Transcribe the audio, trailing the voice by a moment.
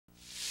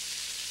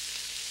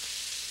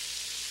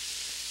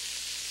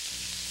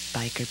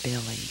Biker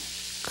Billy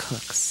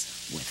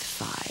cooks with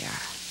fire.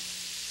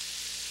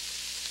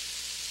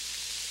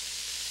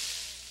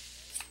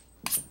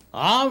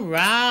 All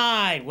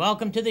right,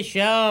 welcome to the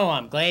show.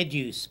 I'm glad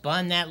you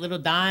spun that little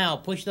dial,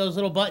 pushed those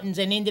little buttons,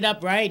 and ended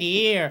up right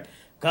here,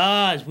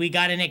 because we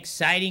got an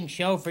exciting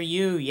show for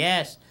you.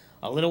 Yes,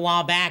 a little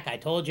while back, I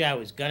told you I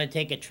was going to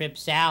take a trip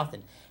south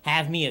and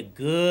have me a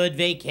good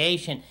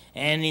vacation,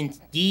 and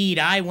indeed,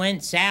 I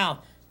went south,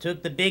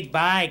 took the big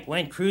bike,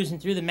 went cruising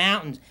through the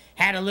mountains,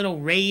 had a little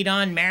raid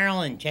on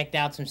Maryland, checked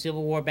out some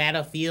Civil War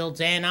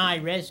battlefields, and I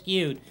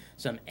rescued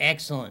some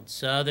excellent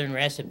Southern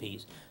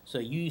recipes. So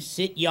you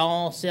sit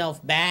y'all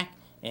self back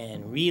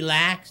and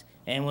relax,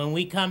 and when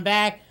we come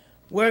back,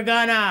 we're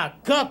gonna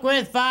cook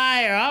with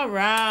fire. All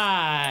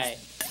right.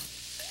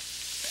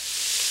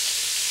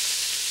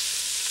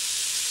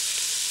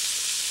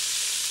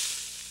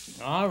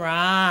 All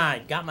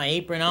right, got my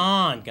apron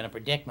on. Gonna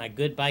protect my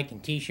good bike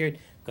and t-shirt,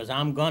 because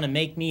I'm gonna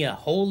make me a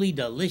wholly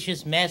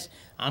delicious mess.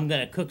 I'm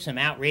gonna cook some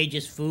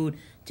outrageous food.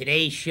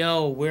 Today's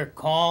show, we're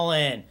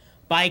calling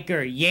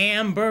Biker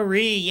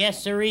Yamboree.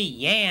 Yes, sirree,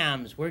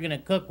 yams. We're gonna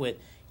cook with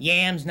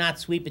yams, not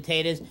sweet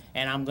potatoes,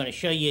 and I'm gonna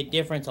show you a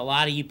difference. A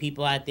lot of you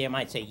people out there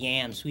might say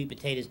yams, sweet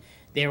potatoes,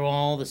 they're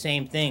all the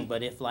same thing,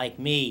 but if, like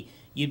me,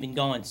 you've been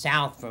going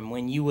south from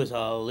when you was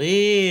a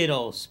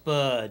little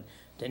spud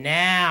to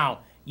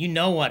now, you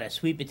know what a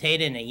sweet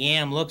potato and a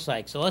yam looks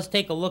like. So let's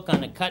take a look on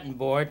the cutting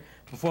board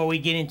before we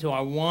get into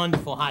our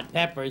wonderful hot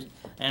peppers,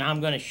 and I'm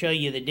gonna show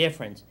you the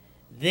difference.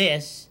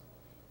 This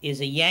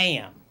is a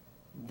yam.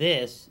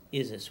 This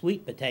is a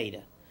sweet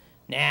potato.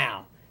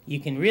 Now, you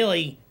can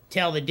really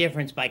tell the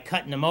difference by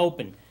cutting them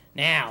open.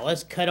 Now,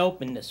 let's cut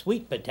open the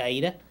sweet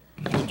potato.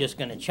 We're just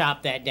going to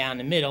chop that down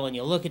the middle, and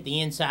you look at the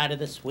inside of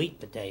the sweet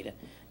potato.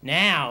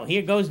 Now,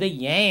 here goes the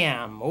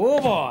yam. Oh,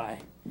 boy.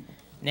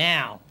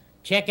 Now,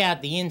 check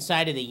out the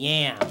inside of the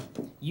yam.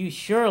 You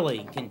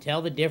surely can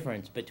tell the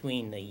difference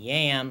between the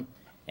yam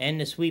and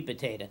the sweet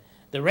potato.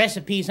 The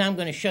recipes I'm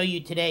going to show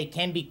you today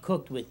can be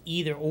cooked with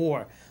either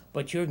or,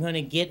 but you're going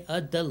to get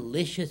a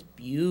delicious,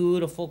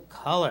 beautiful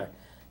color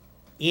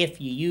if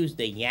you use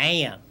the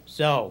yam.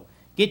 So,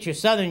 get your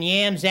southern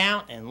yams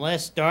out and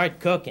let's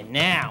start cooking.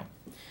 Now,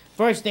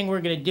 first thing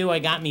we're going to do, I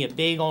got me a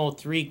big old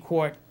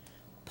 3-quart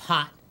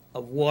pot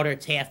of water.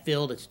 It's half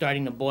filled, it's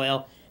starting to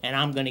boil, and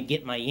I'm going to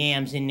get my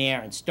yams in there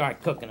and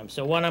start cooking them.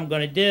 So what I'm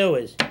going to do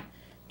is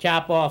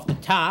chop off the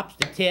tops,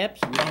 the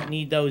tips. We don't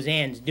need those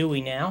ends, do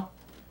we now?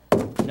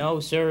 No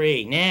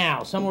sirree.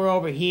 Now, somewhere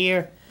over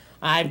here,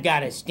 I've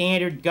got a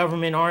standard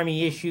government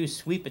Army issue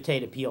sweet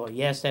potato peeler.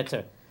 Yes, that's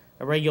a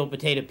regular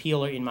potato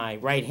peeler in my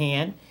right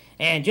hand.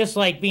 And just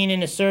like being in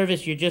the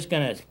service, you're just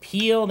going to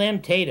peel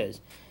them taters.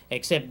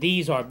 Except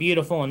these are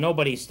beautiful and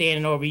nobody's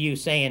standing over you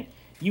saying,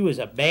 you as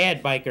a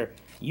bad biker,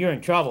 you're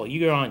in trouble.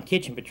 You're on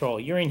kitchen patrol.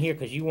 You're in here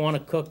because you want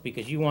to cook,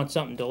 because you want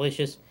something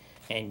delicious,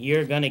 and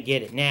you're going to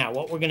get it. Now,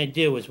 what we're going to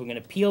do is we're going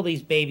to peel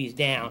these babies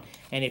down.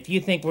 And if you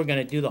think we're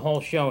going to do the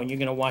whole show and you're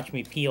going to watch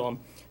me peel them,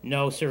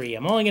 no, sirree.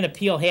 I'm only going to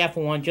peel half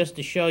of one just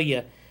to show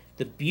you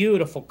the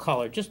beautiful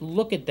color. Just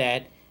look at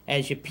that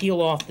as you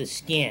peel off the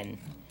skin.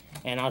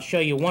 And I'll show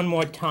you one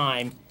more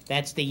time.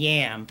 That's the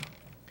yam,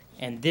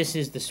 and this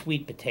is the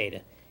sweet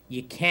potato.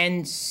 You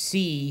can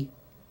see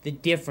the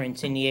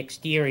difference in the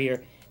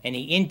exterior, and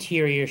the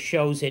interior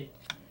shows it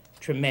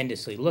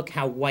tremendously. Look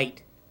how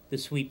white the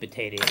sweet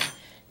potato is.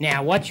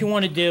 Now, what you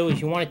want to do is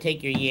you want to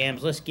take your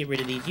yams. Let's get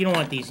rid of these. You don't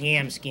want these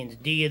yam skins,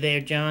 do you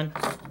there, John?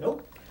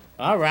 Nope.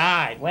 All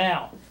right,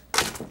 well,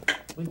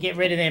 we get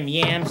rid of them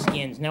yam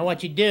skins. Now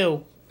what you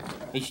do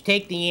is you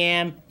take the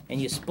yam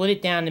and you split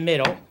it down the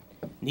middle.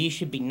 These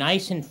should be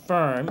nice and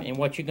firm, and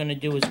what you're going to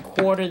do is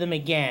quarter them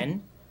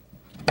again.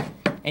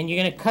 And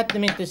you're going to cut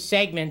them into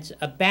segments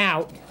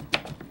about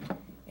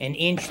an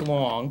inch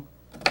long.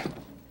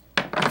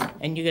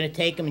 And you're going to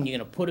take them and you're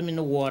going to put them in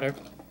the water.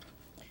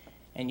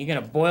 And you're going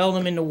to boil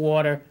them in the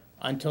water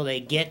until they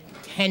get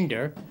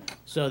tender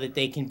so that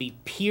they can be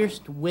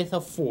pierced with a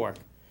fork.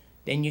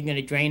 Then you're going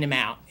to drain them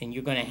out, and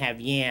you're going to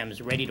have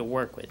yams ready to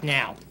work with.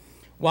 Now,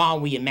 while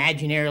we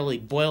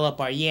imaginarily boil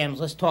up our yams,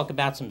 let's talk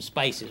about some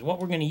spices. What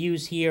we're going to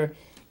use here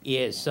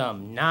is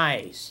some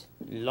nice,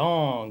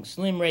 long,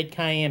 slim red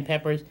cayenne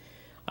peppers.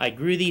 I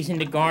grew these in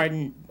the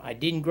garden. I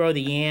didn't grow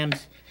the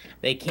yams.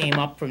 They came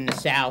up from the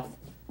south.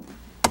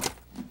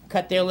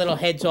 Cut their little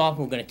heads off.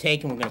 We're going to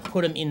take them. We're going to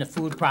put them in the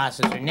food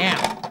processor. Now,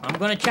 I'm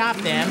going to chop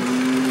them.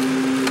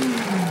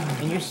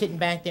 And you're sitting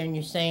back there and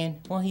you're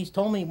saying, well, he's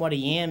told me what a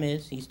yam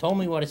is. He's told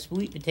me what a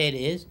sweet potato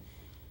is.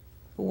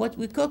 But what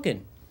we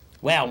cooking?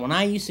 Well, when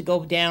I used to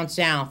go down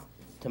south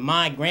to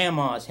my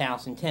grandma's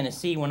house in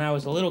Tennessee when I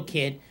was a little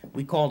kid,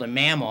 we called her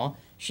Mama.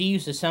 She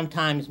used to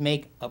sometimes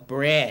make a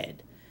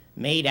bread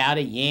made out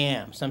of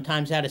yam,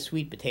 sometimes out of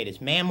sweet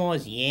potatoes.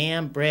 Mama's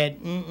yam bread,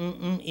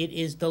 it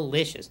is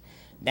delicious.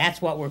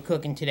 That's what we're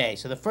cooking today.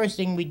 So the first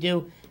thing we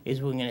do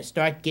is we're going to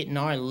start getting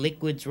our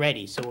liquids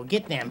ready. So we'll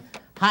get them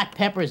hot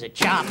peppers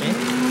a-chopping.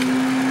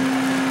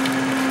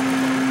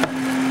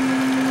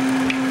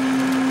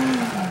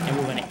 And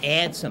we're going to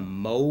add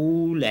some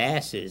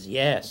molasses.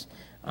 Yes,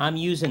 I'm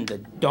using the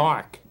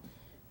dark,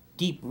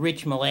 deep,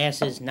 rich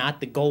molasses, not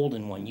the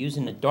golden one.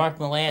 Using the dark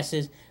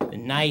molasses, the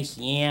nice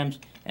yams,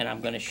 and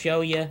I'm going to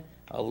show you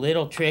a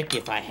little trick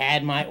if I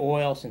had my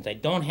oil. Since I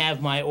don't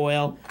have my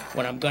oil,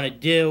 what I'm going to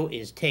do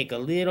is take a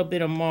little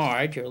bit of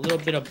margarine or a little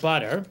bit of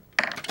butter,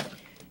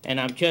 and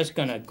I'm just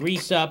going to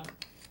grease up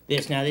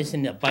this. Now, this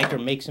and the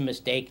biker makes a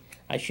mistake.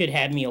 I should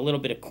have me a little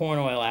bit of corn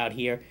oil out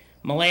here.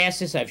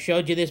 Molasses, I've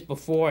showed you this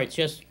before. It's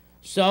just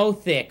so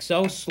thick,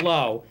 so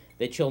slow,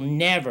 that you'll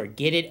never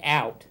get it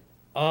out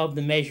of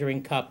the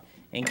measuring cup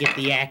and get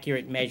the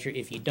accurate measure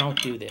if you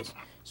don't do this.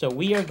 So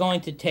we are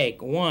going to take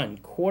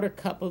 1/4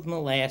 cup of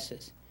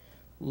molasses.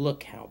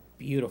 Look how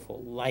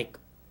beautiful, like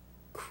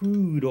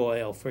crude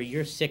oil for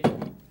your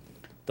sickle.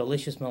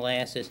 Delicious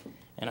molasses.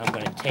 And I'm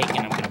going to take and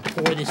I'm going to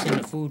pour this in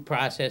the food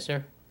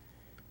processor.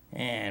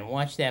 And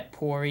watch that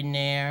pour in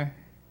there.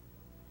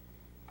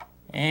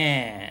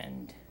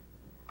 And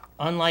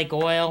unlike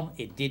oil,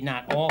 it did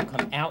not all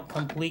come out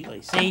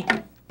completely. See?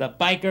 The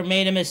biker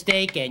made a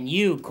mistake and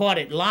you caught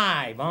it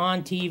live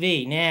on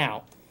TV.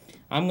 Now,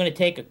 I'm going to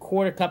take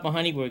 1/4 cup of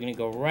honey. We're going to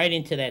go right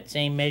into that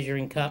same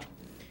measuring cup.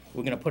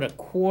 We're going to put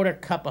 1/4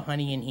 cup of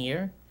honey in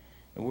here.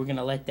 And we're going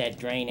to let that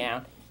drain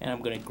out. And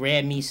I'm going to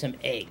grab me some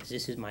eggs.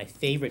 This is my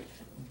favorite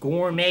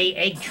gourmet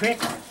egg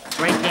trick.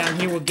 Right down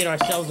here, we'll get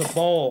ourselves a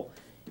bowl.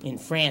 In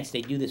France,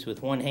 they do this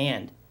with one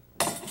hand.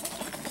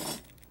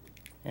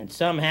 And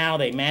somehow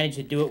they manage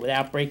to do it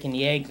without breaking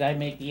the eggs. I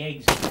make the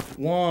eggs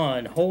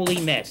one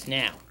holy mess.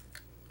 Now,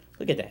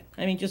 look at that.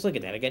 I mean, just look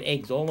at that. I got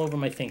eggs all over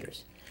my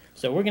fingers.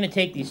 So we're going to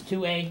take these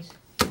 2 eggs,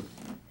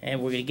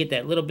 and we're going to get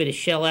that little bit of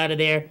shell out of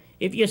there.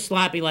 If you're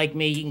sloppy like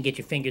me, you can get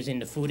your fingers in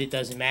the food. It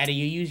doesn't matter.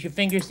 You use your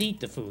fingers to eat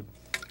the food.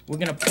 We're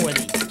going to pour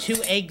these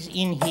 2 eggs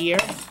in here,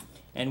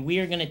 and we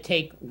are going to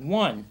take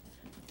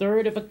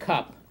 1/3 of a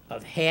cup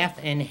of half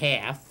and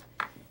half.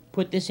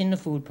 Put this in the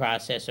food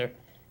processor.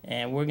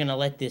 And we're going to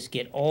let this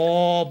get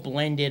all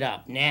blended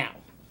up. Now,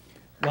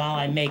 while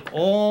I make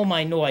all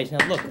my noise,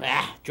 now look,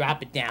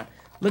 drop it down.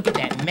 Look at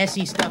that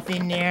messy stuff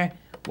in there.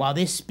 While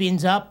this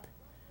spins up,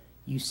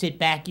 you sit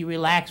back, you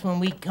relax.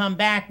 When we come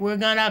back, we're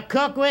going to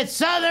cook with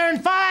Southern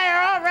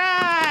Fire. All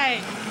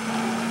right!